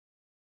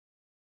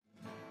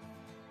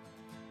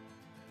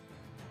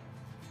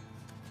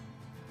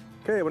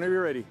Okay, whenever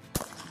you're ready.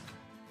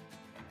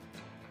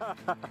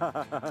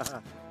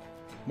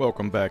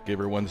 Welcome back,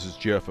 everyone. This is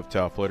Jeff of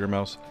Tau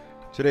Fledermaus.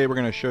 Today we're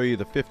going to show you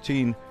the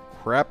 15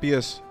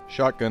 crappiest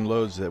shotgun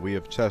loads that we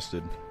have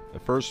tested. The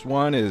first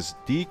one is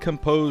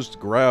decomposed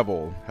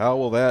gravel. How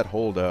will that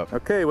hold up?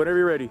 Okay, whenever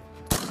you're ready.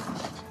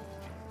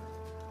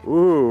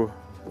 Ooh,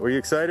 were you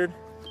excited?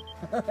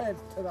 It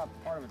took off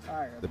part of a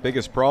tire. The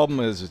biggest problem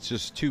is it's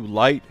just too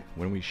light.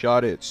 When we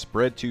shot it, it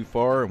spread too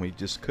far and we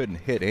just couldn't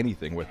hit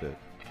anything with it.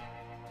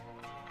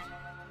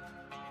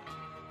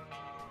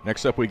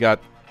 Next up, we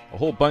got a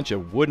whole bunch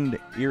of wooden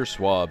ear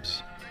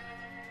swabs.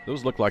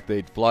 Those look like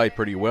they'd fly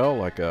pretty well,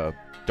 like a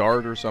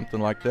dart or something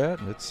like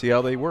that. Let's see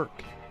how they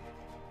work.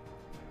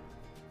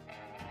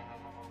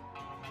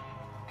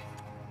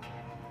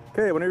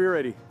 Okay, whenever you're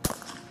ready.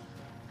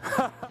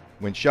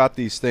 When shot,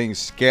 these things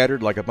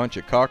scattered like a bunch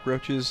of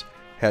cockroaches,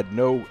 had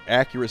no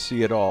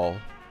accuracy at all.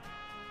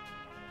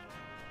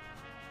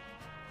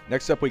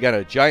 Next up, we got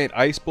a giant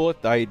ice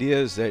bullet. The idea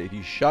is that if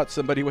you shot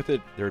somebody with it,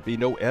 there'd be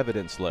no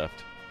evidence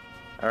left.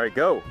 All right,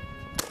 go.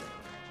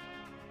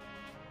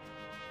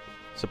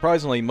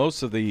 Surprisingly,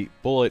 most of the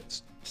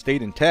bullets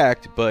stayed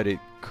intact, but it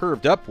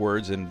curved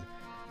upwards and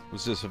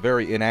was just a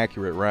very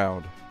inaccurate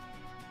round.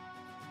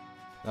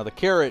 Now the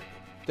carrot,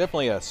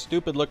 definitely a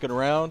stupid looking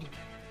round.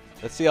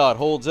 Let's see how it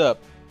holds up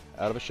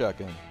out of a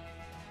shotgun.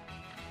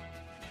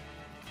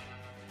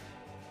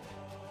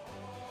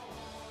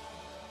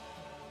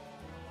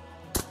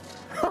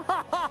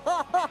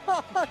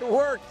 It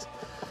worked.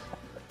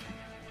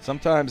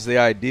 Sometimes the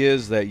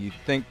ideas that you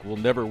think will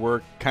never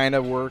work kind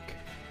of work,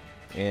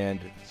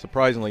 and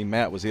surprisingly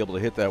Matt was able to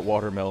hit that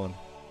watermelon.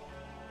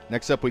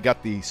 Next up, we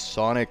got the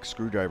sonic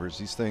screwdrivers.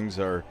 These things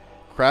are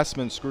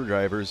Craftsman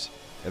screwdrivers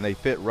and they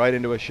fit right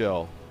into a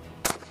shell.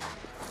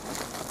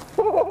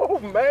 Oh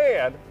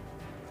man!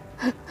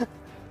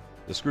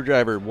 The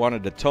screwdriver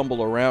wanted to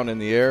tumble around in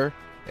the air,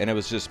 and it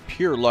was just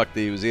pure luck that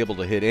he was able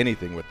to hit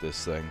anything with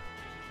this thing.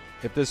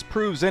 If this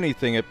proves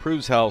anything, it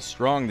proves how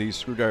strong these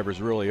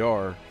screwdrivers really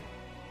are.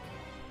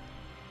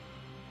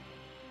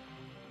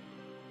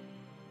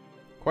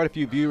 Quite a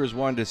few viewers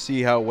wanted to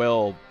see how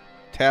well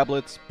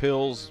tablets,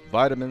 pills,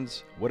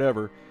 vitamins,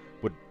 whatever,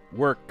 would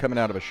work coming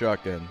out of a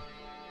shotgun.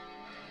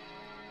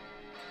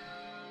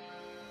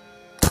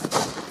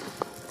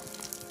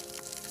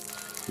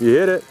 You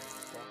hit it.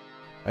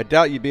 I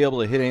doubt you'd be able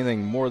to hit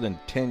anything more than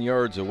 10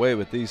 yards away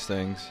with these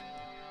things.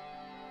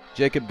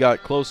 Jacob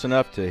got close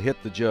enough to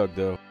hit the jug,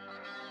 though.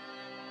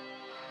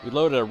 We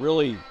loaded a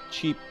really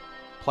cheap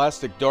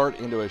plastic dart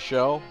into a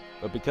shell,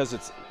 but because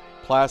it's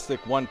plastic,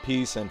 one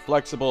piece, and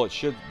flexible, it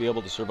should be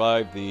able to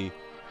survive the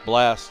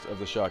blast of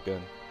the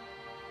shotgun.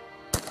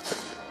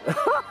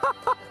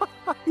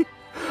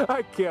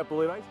 I can't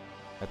believe it.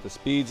 At the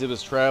speeds it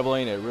was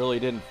traveling, it really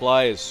didn't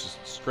fly as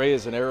straight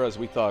as an arrow as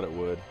we thought it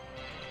would.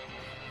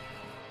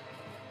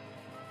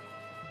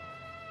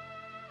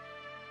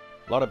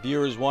 A lot of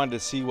viewers wanted to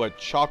see what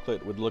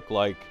chocolate would look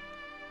like,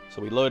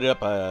 so we loaded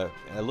up a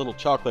little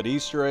chocolate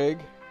Easter egg.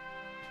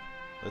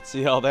 Let's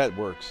see how that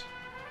works.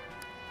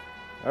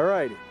 All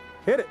right,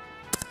 hit it.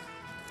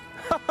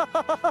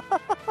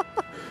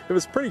 It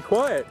was pretty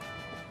quiet.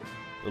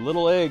 The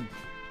little egg,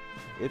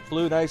 it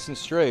flew nice and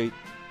straight,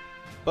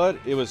 but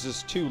it was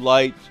just too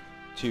light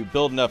to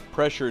build enough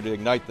pressure to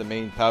ignite the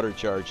main powder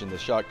charge in the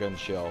shotgun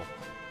shell.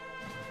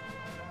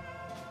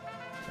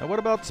 Now what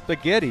about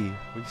spaghetti?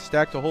 We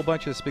stacked a whole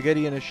bunch of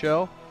spaghetti in a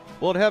shell.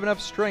 Will it have enough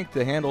strength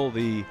to handle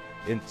the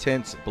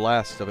intense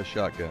blast of a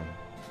shotgun?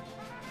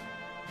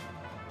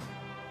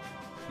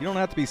 You don't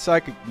have to be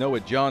psychic to know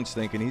what John's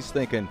thinking. He's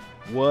thinking,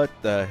 what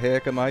the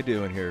heck am I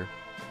doing here?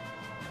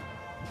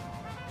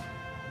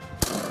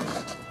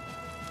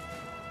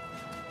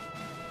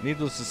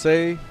 Needless to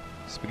say,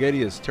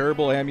 spaghetti is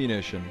terrible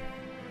ammunition.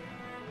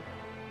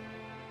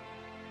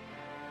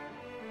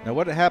 Now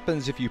what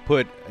happens if you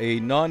put a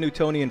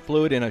non-Newtonian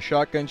fluid in a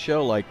shotgun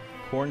shell like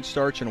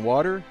cornstarch and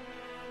water?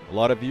 A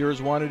lot of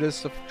viewers wanted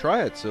us to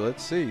try it, so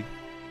let's see.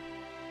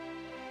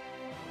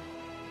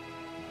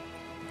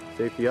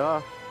 Safety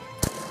off.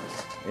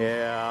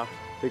 Yeah,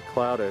 big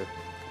cloud of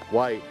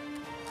white.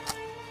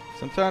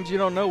 Sometimes you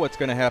don't know what's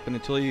going to happen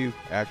until you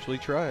actually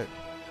try it.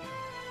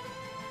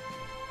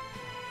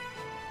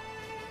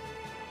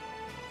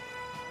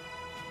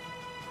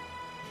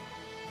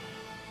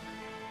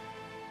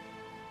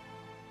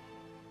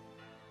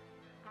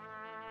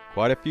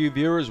 Quite a few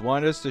viewers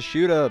wanted us to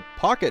shoot a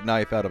pocket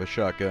knife out of a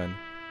shotgun.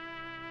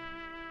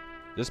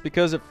 Just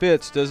because it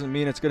fits doesn't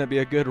mean it's going to be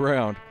a good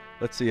round.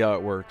 Let's see how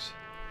it works.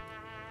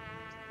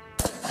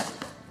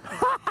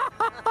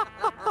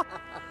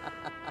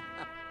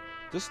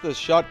 Just the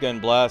shotgun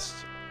blast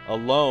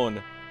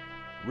alone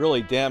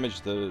really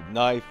damaged the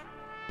knife,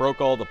 broke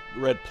all the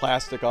red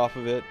plastic off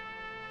of it,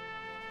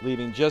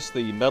 leaving just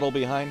the metal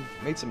behind.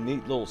 Made some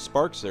neat little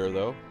sparks there,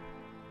 though.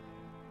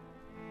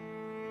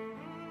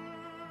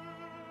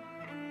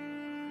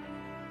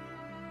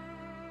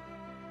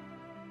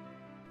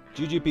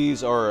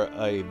 Jujubes are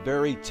a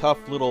very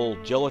tough little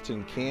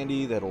gelatin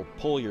candy that'll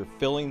pull your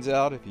fillings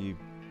out if you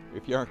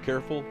aren't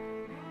careful.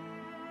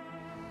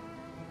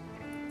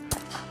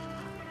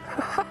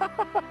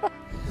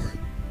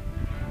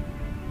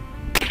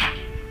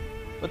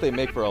 but they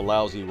make for a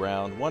lousy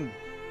round. One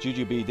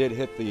jujube did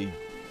hit the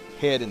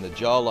head in the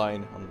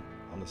jawline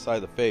on the side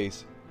of the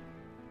face,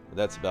 but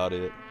that's about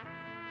it.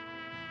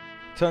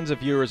 Tons of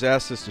viewers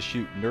asked us to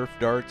shoot Nerf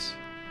darts.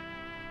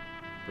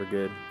 We're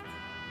good.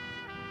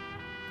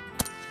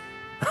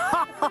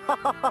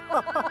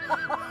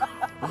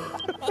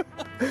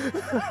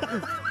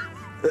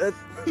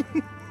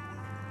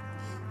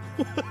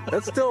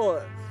 That's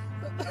still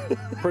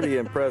pretty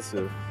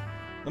impressive.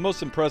 The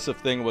most impressive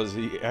thing was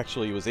he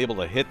actually was able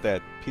to hit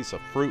that piece of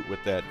fruit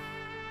with that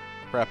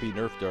crappy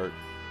Nerf dart.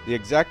 The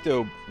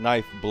X-Acto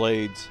knife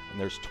blades, and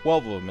there's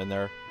 12 of them in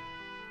there,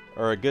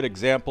 are a good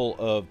example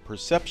of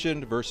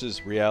perception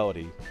versus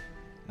reality.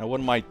 Now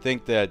one might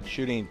think that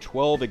shooting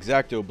 12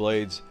 X-Acto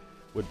blades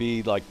would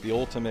be like the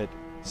ultimate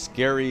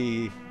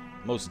scary,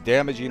 most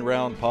damaging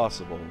round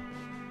possible.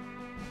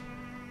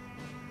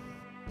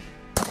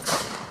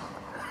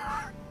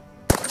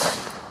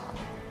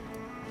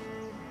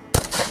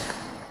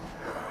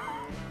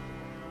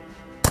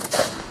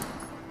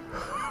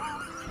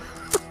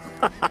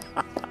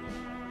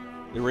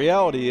 The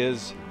reality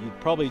is, you'd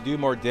probably do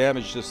more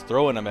damage just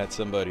throwing them at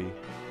somebody.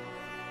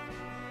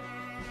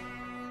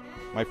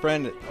 My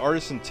friend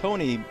Artisan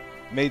Tony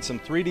made some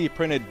 3D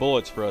printed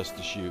bullets for us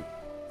to shoot.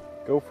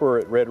 Go for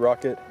it, Red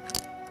Rocket.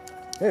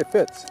 Hey, it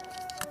fits.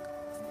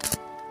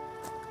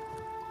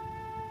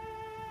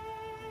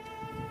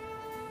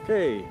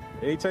 Okay,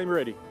 anytime you're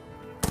ready.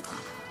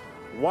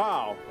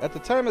 Wow. At the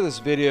time of this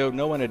video,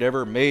 no one had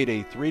ever made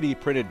a 3D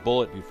printed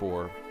bullet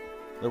before.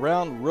 The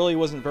round really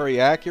wasn't very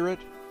accurate,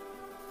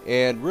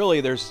 and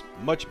really there's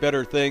much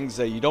better things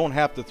that you don't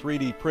have to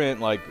 3D print,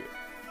 like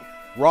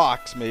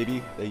rocks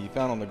maybe that you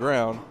found on the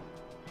ground,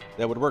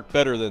 that would work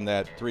better than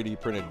that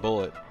 3D printed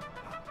bullet.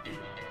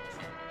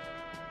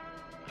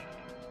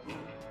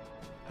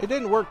 It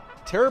didn't work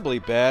terribly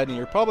bad, and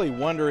you're probably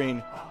wondering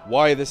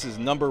why this is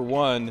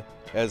 #1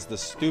 as the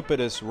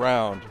stupidest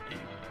round.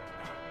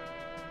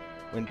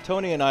 When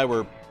Tony and I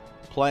were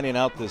planning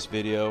out this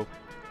video,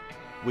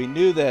 we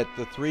knew that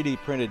the 3D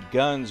printed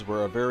guns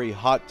were a very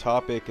hot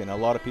topic and a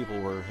lot of people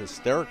were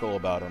hysterical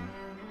about them.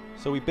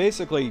 So we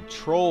basically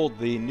trolled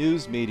the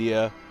news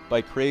media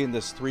by creating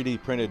this 3D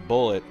printed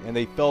bullet, and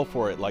they fell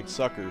for it like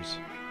suckers.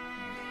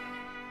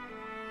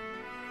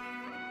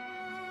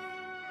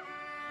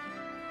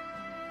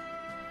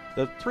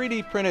 The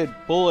 3D printed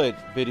bullet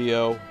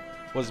video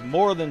was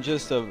more than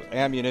just an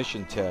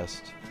ammunition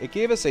test. It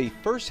gave us a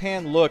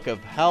first-hand look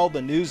of how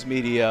the news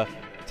media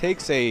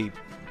takes a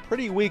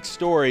pretty weak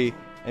story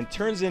and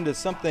turns into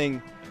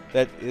something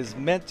that is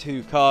meant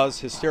to cause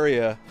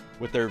hysteria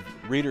with their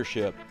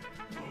readership.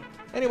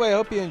 Anyway, I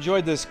hope you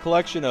enjoyed this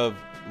collection of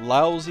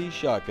lousy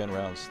shotgun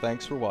rounds.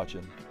 Thanks for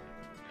watching.